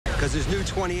because his new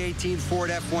 2018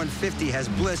 Ford F-150 has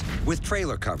Bliss with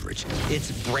trailer coverage.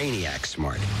 It's brainiac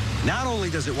smart. Not only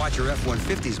does it watch your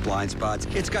F-150's blind spots,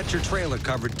 it's got your trailer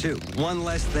covered too. One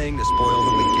less thing to spoil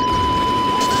the weekend.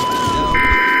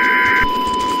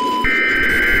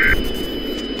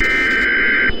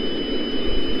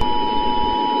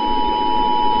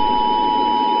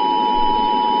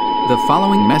 The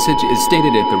following message is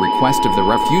stated at the request of the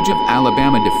Refuge of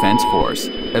Alabama Defense Force.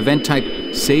 Event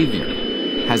type, Savior.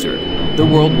 Hazard. The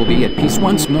world will be at peace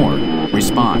once more.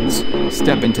 Response.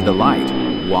 Step into the light.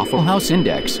 Waffle House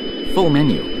Index. Full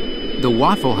menu. The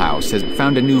Waffle House has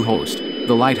found a new host.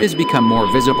 The light has become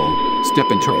more visible. Step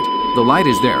into it. The light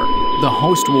is there. The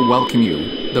host will welcome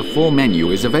you. The full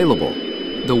menu is available.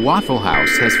 The Waffle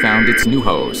House has found its new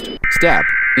host. Step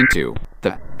into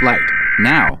the light.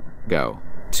 Now, go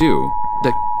to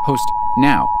the host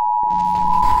now.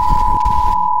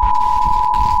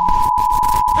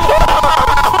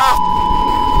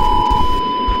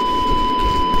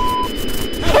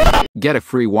 Get a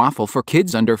free waffle for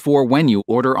kids under 4 when you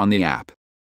order on the app.